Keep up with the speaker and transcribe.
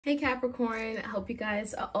Hey Capricorn, I hope you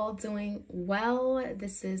guys are all doing well.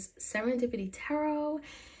 This is Serendipity Tarot,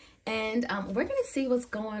 and we're going to see what's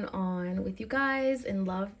going on with you guys in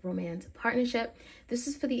love, romance, partnership. This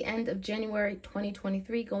is for the end of January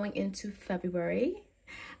 2023 going into February.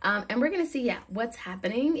 And we're going to see, what's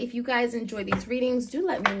happening. If you guys enjoy these readings, do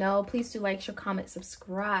let me know. Please do like, share, comment,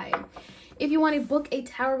 subscribe. If you want to book a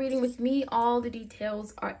tarot reading with me, all the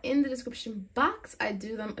details are in the description box. I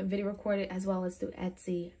do them video recorded as well as through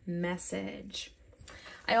Etsy message.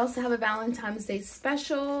 I also have a Valentine's Day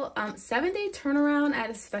special, 7-day turnaround at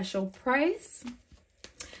a special price.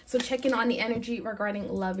 So check in on the energy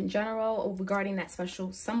regarding love in general or regarding that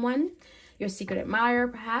special someone, your secret admirer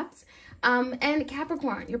perhaps. And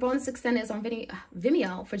Capricorn, your bonus extended is on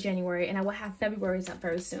Vimeo for January, and I will have February's up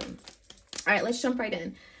very soon. All right, let's jump right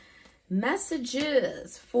in.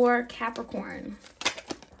 Messages for Capricorn.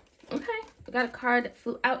 Okay, we got a card that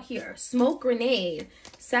flew out here. Smoke grenade,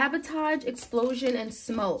 sabotage, explosion, and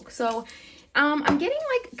smoke. So I'm getting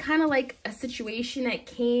kind of like a situation that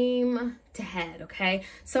came to head, okay?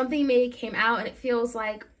 Something maybe came out and it feels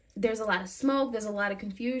like there's a lot of smoke, there's a lot of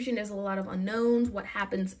confusion, there's a lot of unknowns. What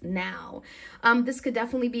happens now? This could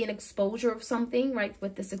definitely be an exposure of something, right?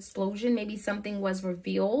 With this explosion, maybe something was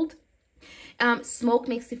revealed. Smoke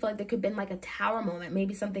makes me feel like there could have been like a tower moment.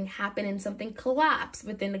 Maybe something happened and something collapsed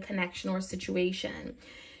within the connection or situation.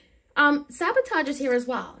 Sabotage is here as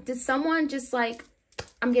well. Did someone just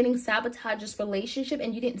I'm getting sabotage this relationship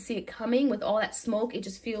and you didn't see it coming with all that smoke? It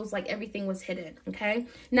just feels like everything was hidden, okay?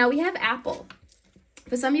 Now we have apple.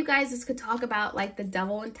 For some of you guys, this could talk about like the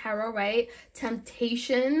devil in tarot, right?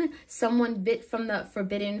 Temptation, someone bit from the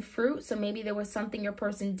forbidden fruit. So maybe there was something your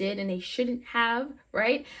person did and they shouldn't have,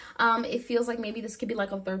 right? It feels like maybe this could be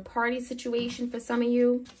like a third party situation for some of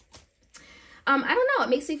you. I don't know. It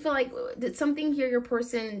makes me feel like did something here your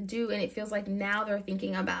person do and it feels like now they're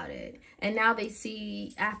thinking about it. And now they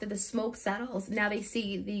see after the smoke settles, now they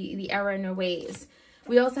see the error in their ways.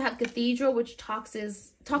 We also have Cathedral, which talks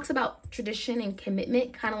about tradition and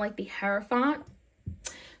commitment, kind of like the Hierophant.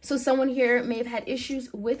 So someone here may have had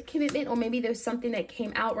issues with commitment, or maybe there's something that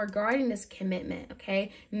came out regarding this commitment,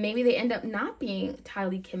 okay? Maybe they end up not being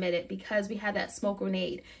entirely committed because we had that smoke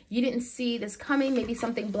grenade. You didn't see this coming. Maybe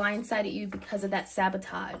something blindsided you because of that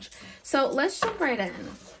sabotage. So let's jump right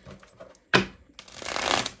in.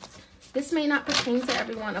 This may not pertain to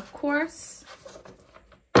everyone, of course.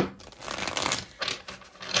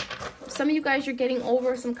 Some of you guys, you're getting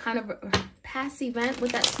over some kind of past event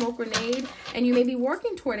with that smoke grenade, and you may be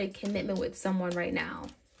working toward a commitment with someone right now.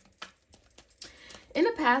 In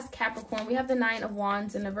the past, Capricorn, we have the 9 of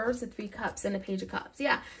Wands in the verse, the 3 Cups, and the Page of Cups.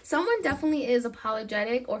 Yeah, someone definitely is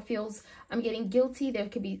apologetic or feels, I'm getting guilty. There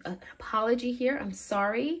could be an apology here. I'm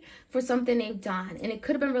sorry for something they've done, and it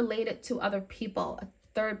could have been related to other people. A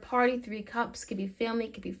third party, 3 Cups, could be family,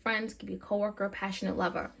 could be friends, could be a coworker, passionate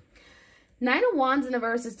lover. 9 of Wands in the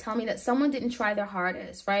verses tell me that someone didn't try their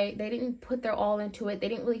hardest, right? They didn't put their all into it. They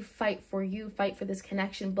didn't really fight for you, fight for this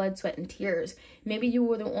connection, blood, sweat, and tears. Maybe you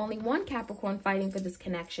were the only one, Capricorn, fighting for this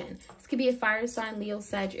connection. This could be a fire sign, Leo,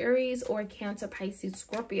 Sag, Aries, or a Cancer, Pisces,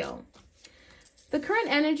 Scorpio. The current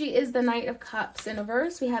energy is the Knight of Cups. In a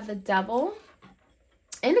verse, we have the Devil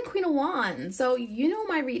and the Queen of Wands. So you know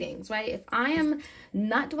my readings, right? If I am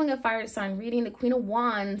not doing a fire sign reading, the Queen of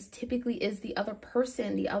Wands typically is the other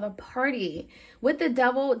person, the other party. With the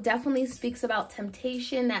Devil, definitely speaks about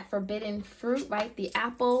temptation, that forbidden fruit, right? The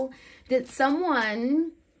apple. Did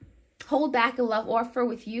someone hold back a love offer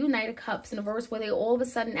with you, Knight of Cups in a verse, where they all of a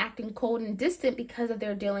sudden acting cold and distant because of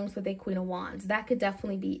their dealings with a Queen of Wands? That could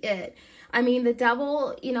definitely be it. I mean, the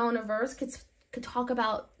Devil, you know, in a verse could talk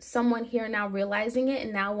about someone here now realizing it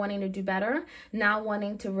and now wanting to do better, now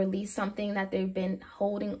wanting to release something that they've been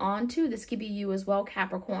holding on to. This could be you as well,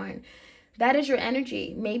 Capricorn. That is your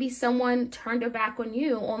energy. Maybe someone turned their back on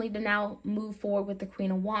you only to now move forward with the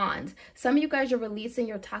Queen of Wands. Some of you guys are releasing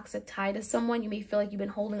your toxic tie to someone. You may feel like you've been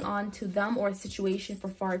holding on to them or a situation for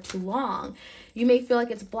far too long. You may feel like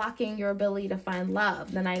it's blocking your ability to find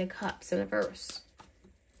love, the Knight of Cups in reverse.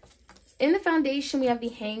 In the foundation, we have the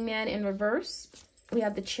Hangman in reverse. We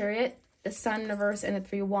have the Chariot, the Sun in reverse, and the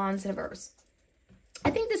 3 of Wands in reverse.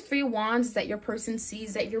 I think this 3 of Wands is that your person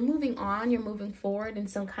sees that you're moving on, you're moving forward in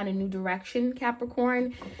some kind of new direction,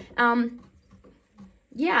 Capricorn.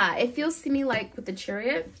 Yeah, it feels to me like with the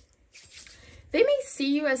Chariot, they may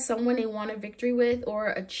see you as someone they want a victory with or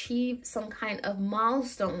achieve some kind of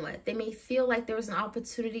milestone with. They may feel like there was an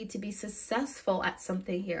opportunity to be successful at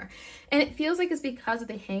something here. And it feels like it's because of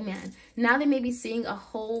the Hangman. Now they may be seeing a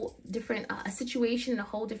whole different, a situation in a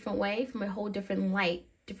whole different way, from a whole different light.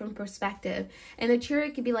 different perspective. And the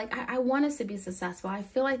Chariot could be like, I want us to be successful. I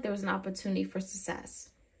feel like there was an opportunity for success.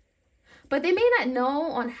 But they may not know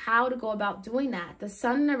on how to go about doing that. The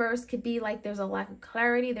Sun in reverse could be like there's a lack of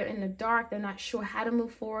clarity. They're in the dark. They're not sure how to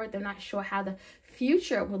move forward. They're not sure how the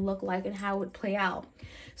future would look like and how it would play out.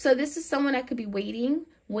 So this is someone that could be waiting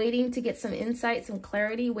to get some insight, some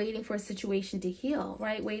clarity, waiting for a situation to heal,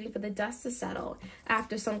 right? Waiting for the dust to settle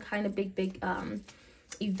after some kind of big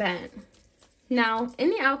event. Now,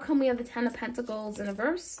 in the outcome, we have the 10 of Pentacles in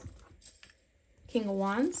reverse, King of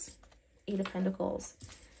Wands, 8 of Pentacles.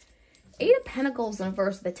 8 of Pentacles in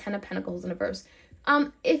reverse, the 10 of Pentacles in reverse.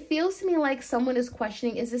 It feels to me like someone is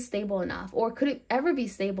questioning, is this stable enough? Or could it ever be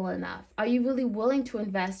stable enough? Are you really willing to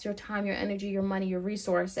invest your time, your energy, your money, your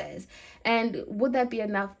resources? And would that be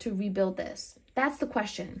enough to rebuild this? That's the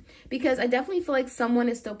question. Because I definitely feel like someone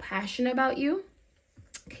is still passionate about you.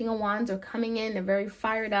 King of Wands are coming in. They're very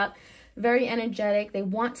fired up, very energetic. They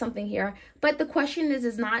want something here. But the question is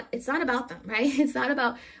it's not about them, right? It's not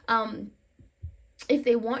about if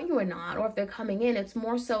they want you or not, or if they're coming in. It's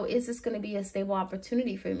more so, is this going to be a stable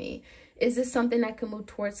opportunity for me? Is this something that can move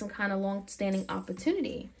towards some kind of long-standing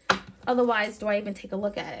opportunity? Otherwise, do I even take a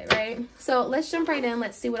look at it, right? So let's jump right in.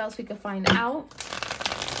 Let's see what else we can find out.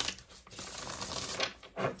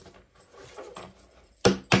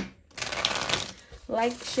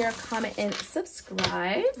 Like, share, comment, and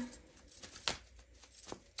subscribe.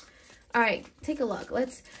 All right, take a look.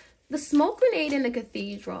 The smoke grenade in the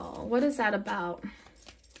cathedral. What is that about?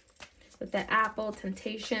 With the apple,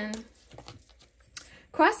 temptation.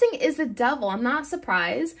 Crossing is the devil. I'm not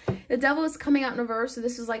surprised. The devil is coming out in reverse. So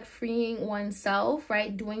this is like freeing oneself,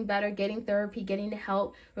 right? Doing better, getting therapy, getting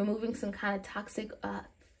help, removing some kind of toxic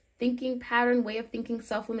thinking pattern, way of thinking,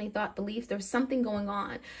 self-limiting thought, beliefs. There's something going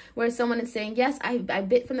on where someone is saying, yes, I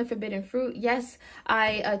bit from the forbidden fruit. Yes,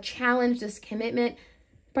 I challenged this commitment.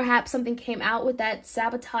 Perhaps something came out with that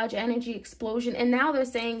sabotage energy explosion. And now they're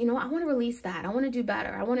saying, you know, I want to release that. I want to do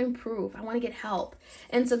better. I want to improve. I want to get help.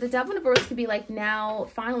 And so the devil in reverse could be like now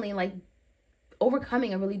finally like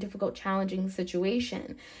overcoming a really difficult, challenging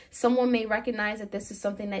situation. Someone may recognize that this is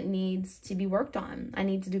something that needs to be worked on. I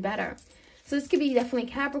need to do better. So this could be definitely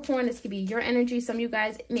Capricorn. This could be your energy. Some of you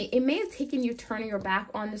guys, it may have taken you turning your back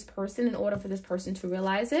on this person in order for this person to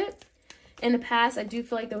realize it. In the past, I do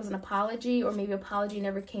feel like there was an apology, or maybe apology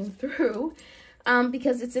never came through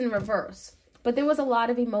because it's in reverse. But there was a lot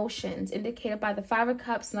of emotions indicated by the 5 of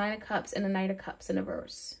Cups, 9 of Cups, and the Knight of Cups in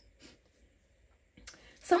reverse.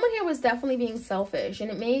 Someone here was definitely being selfish, and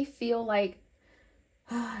it may feel like,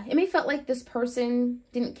 felt like this person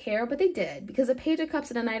didn't care, but they did. Because the Page of Cups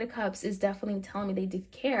and the Knight of Cups is definitely telling me they did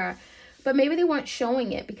care. But maybe they weren't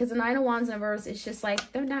showing it because the 9 of Wands in reverse is just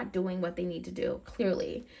like they're not doing what they need to do,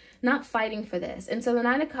 clearly. Not fighting for this. And so the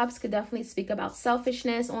 9 of Cups could definitely speak about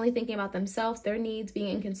selfishness, only thinking about themselves, their needs, being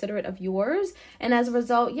inconsiderate of yours. And as a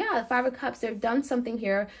result, yeah, the 5 of Cups, they've done something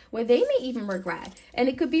here where they may even regret. And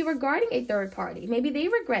it could be regarding a third party. Maybe they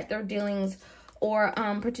regret their dealings or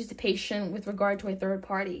participation with regard to a third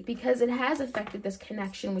party because it has affected this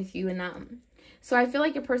connection with you and them. So I feel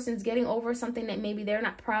like your person's getting over something that maybe they're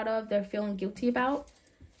not proud of, they're feeling guilty about.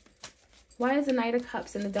 Why is the Knight of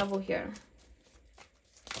Cups and the Devil here?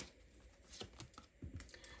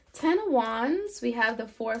 10 of Wands, we have the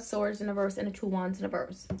 4 of Swords in reverse and the 2 of Wands in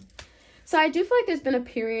reverse. So I do feel like there's been a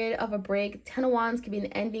period of a break. 10 of Wands could be an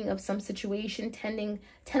ending of some situation. 10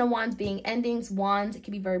 of Wands being endings. Wands, it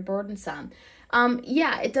could be very burdensome.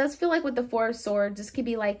 Yeah, it does feel like with the 4 of Swords, this could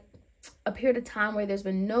be like a period of time where there's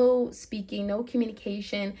been no speaking, no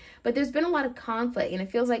communication, but there's been a lot of conflict. And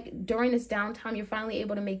it feels like during this downtime, you're finally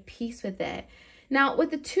able to make peace with it. Now,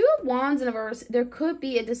 with the 2 of Wands in reverse, there could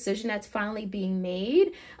be a decision that's finally being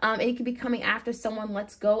made. It could be coming after someone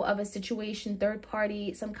lets go of a situation, third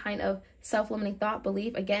party, some kind of self-limiting thought,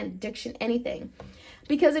 belief, again, addiction, anything.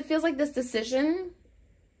 Because it feels like this decision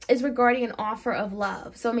is regarding an offer of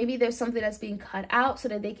love. So maybe there's something that's being cut out so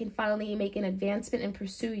that they can finally make an advancement and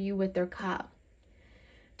pursue you with their cup.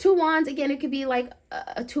 2 Wands, again, it could be like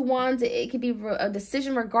a 2 Wands. It could be a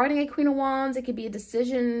decision regarding a Queen of Wands. It could be a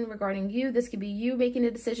decision regarding you. This could be you making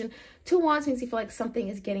a decision. 2 Wands makes you feel like something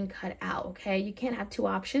is getting cut out, okay? You can't have 2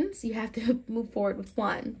 options. You have to move forward with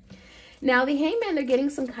one. Now, the Hangman, they're getting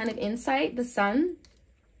some kind of insight. The Sun,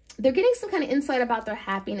 they're getting some kind of insight about their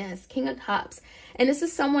happiness. King of Cups. And this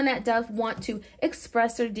is someone that does want to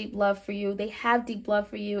express their deep love for you. They have deep love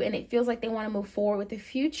for you, and it feels like they want to move forward with the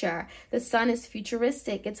future. The Sun is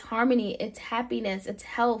futuristic. It's harmony. It's happiness. It's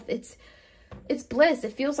health. It's it's bliss.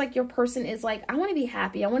 It feels like your person is like, I want to be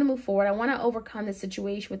happy. I want to move forward. I want to overcome the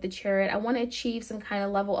situation with the Chariot. I want to achieve some kind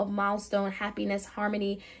of level of milestone, happiness,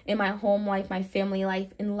 harmony in my home life, my family life,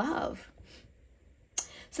 and love.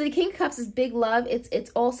 So the King of Cups is big love. It's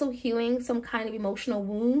also healing some kind of emotional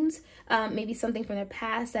wounds, maybe something from their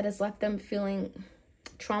past that has left them feeling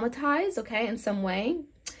traumatized, okay, in some way.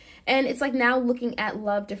 And it's like now looking at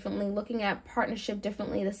love differently, looking at partnership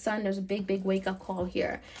differently. The Sun, there's a big, big wake-up call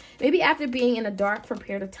here. Maybe after being in the dark for a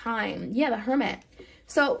period of time. Yeah, the Hermit.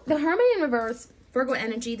 So the Hermit in reverse, Virgo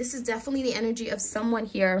energy, this is definitely the energy of someone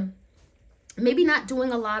here. Maybe not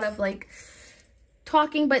doing a lot of like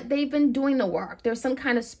talking, but they've been doing the work. There's some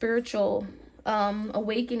kind of spiritual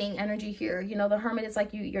awakening energy here. You know, the Hermit is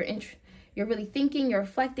like you're really thinking, you're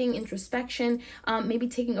reflecting, introspection, maybe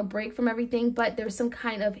taking a break from everything, but there's some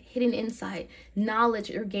kind of hidden insight, knowledge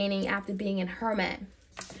you're gaining after being in Hermit.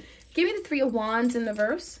 Give me the Three of Wands in the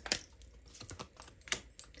verse.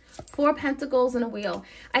 Four Pentacles and a Wheel.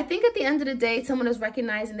 I think at the end of the day, someone is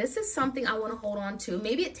recognizing this is something I want to hold on to.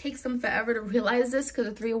 Maybe it takes them forever to realize this because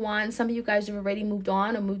the Three of Wands, some of you guys have already moved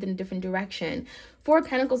on or moved in a different direction. Four of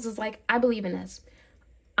Pentacles is like, I believe in this.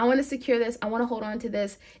 I want to secure this. I want to hold on to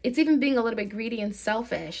this. It's even being a little bit greedy and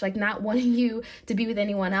selfish, like not wanting you to be with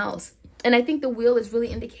anyone else. And I think the Wheel is really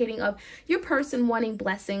indicating of your person wanting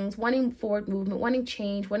blessings, wanting forward movement, wanting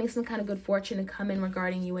change, wanting some kind of good fortune to come in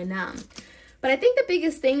regarding you and them. But I think the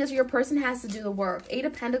biggest thing is your person has to do the work. Eight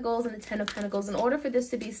of Pentacles and the Ten of Pentacles. In order for this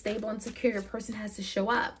to be stable and secure, your person has to show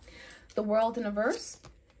up. The World in reverse.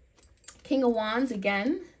 King of Wands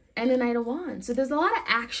again. And the Knight of Wands. So there's a lot of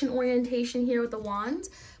action orientation here with the Wands.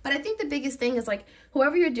 But I think the biggest thing is like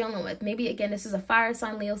whoever you're dealing with, maybe again, this is a fire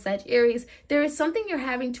sign, Leo, Sag, Aries. There is something you're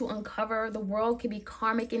having to uncover. The world could be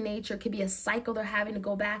karmic in nature, could be a cycle they're having to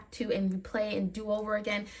go back to and replay and do over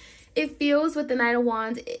again. It feels with the Knight of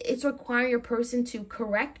Wands, it's requiring your person to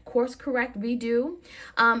course correct, redo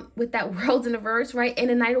with that World in reverse, right? And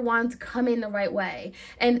the Knight of Wands come in the right way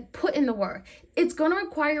and put in the work. It's going to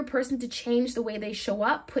require your person to change the way they show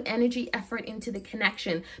up, put energy, effort into the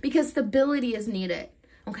connection because stability is needed.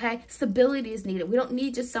 Okay, stability is needed. We don't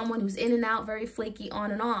need just someone who's in and out, very flaky,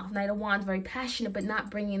 on and off. Knight of Wands, very passionate, but not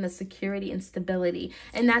bringing the security and stability.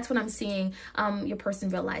 And that's what I'm seeing your person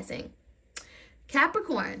realizing.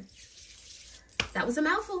 Capricorn. That was a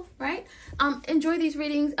mouthful, right? Enjoy these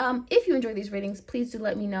readings. If you enjoy these readings, please do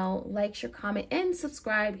let me know. Like, share, comment, and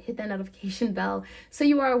subscribe. Hit that notification bell so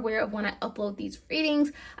you are aware of when I upload these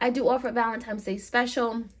readings. I do offer a Valentine's Day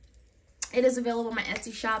special. It is available on my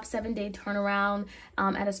Etsy shop, 7-day turnaround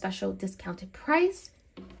at a special discounted price.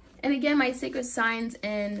 And again, my Sacred Signs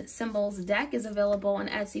and Symbols deck is available on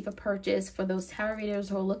Etsy for purchase for those tarot readers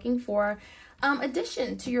who are looking for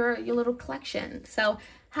addition to your little collection. So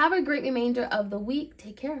have a great remainder of the week.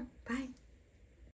 Take care. Bye.